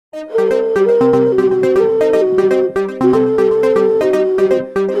So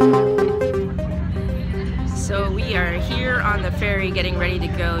we are here on the ferry getting ready to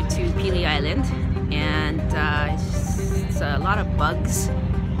go to Pelee Island, and it's a lot of bugs.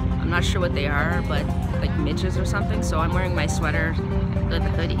 I'm not sure what they are, but like midges or something. So I'm wearing my sweater with a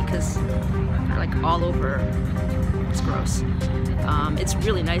hoodie because they're like all over. It's gross. It's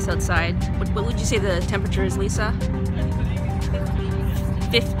really nice outside. What would you say the temperature is, Lisa?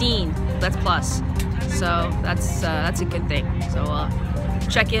 15. That's plus. So that's a good thing. So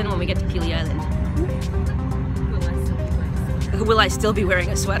check in when we get to Pelee Island. Will I still be wearing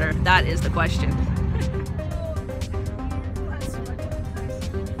a sweater? That is the question.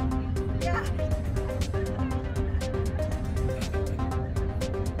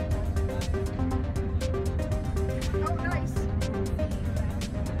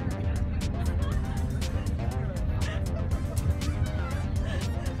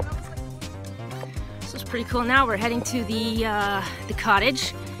 Pretty cool. Now we're heading to the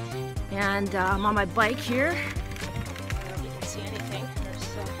cottage, and I'm on my bike here. I don't know if you can see anything.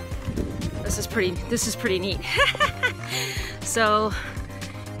 This is pretty neat. So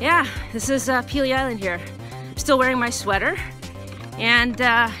yeah, this is Pelee Island here. I'm still wearing my sweater, and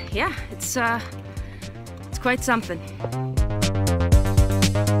yeah, it's quite something.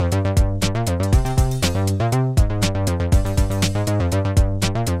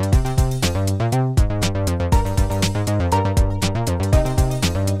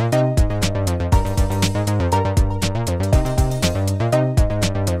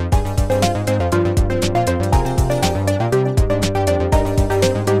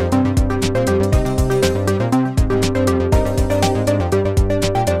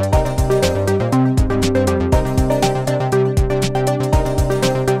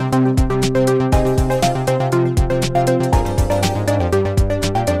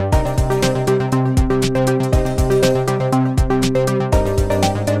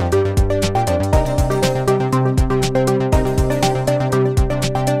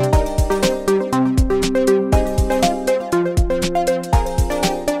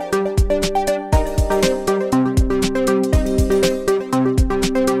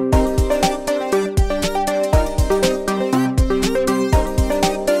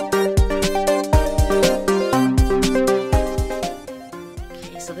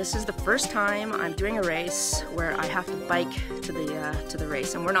 This is the first time I'm doing a race where I have to bike to the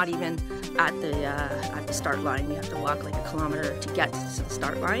race, and we're not even at the start line. We have to walk like a kilometer to get to the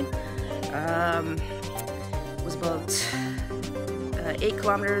start line. It was about 8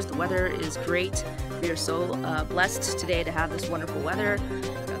 kilometers. The weather is great. We are so blessed today to have this wonderful weather.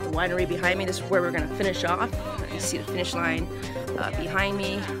 Got the winery behind me. This is where we're going to finish off. You see the finish line behind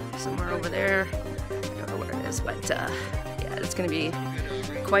me, somewhere over there. I don't know what it is, but yeah, it's going to be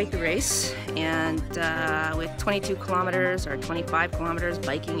quite the race. And with 22 kilometers or 25 kilometers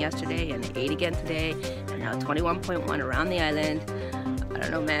biking yesterday and 8 again today, and now 21.1 around the island. I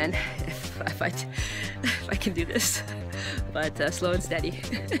don't know, man, if I can do this, but slow and steady.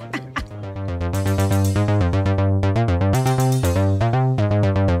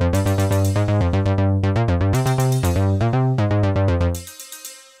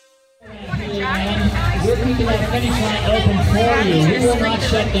 We're keeping that finish line open for you. We will not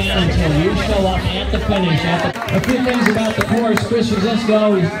shut down until you show up at the finish. A few things about the course. Chris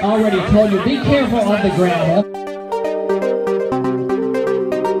Rizisco has already told you, be careful of the gravel.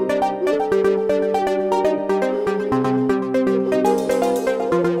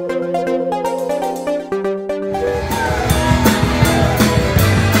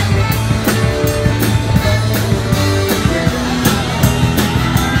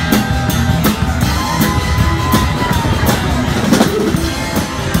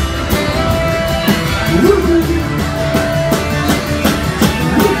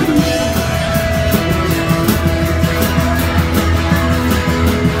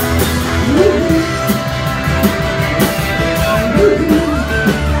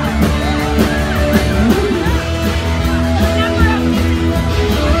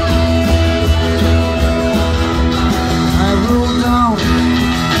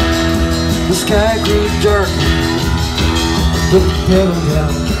 The sky grew dark. Put the pedal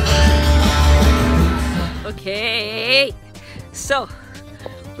down. Okay, so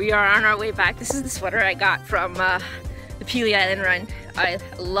we are on our way back. This is the sweater I got from the Pelee Island run. I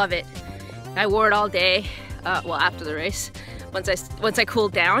love it. I wore it all day. Well, after the race, once I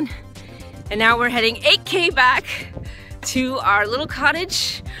cooled down, and now we're heading 8K back to our little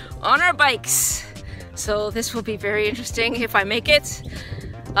cottage on our bikes. So this will be very interesting if I make it.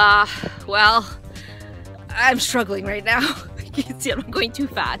 Well, I'm struggling right now You can see I'm going too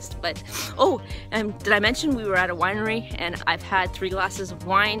fast, but oh, and did I mention we were at a winery and I've had 3 glasses of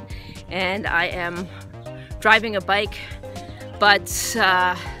wine and I am driving a bike, but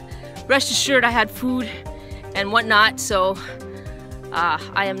rest assured I had food and whatnot, so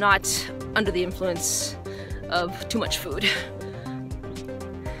I am not under the influence of too much food. Here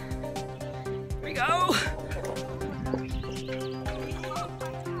we go.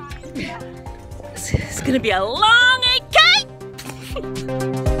 It's gonna be a long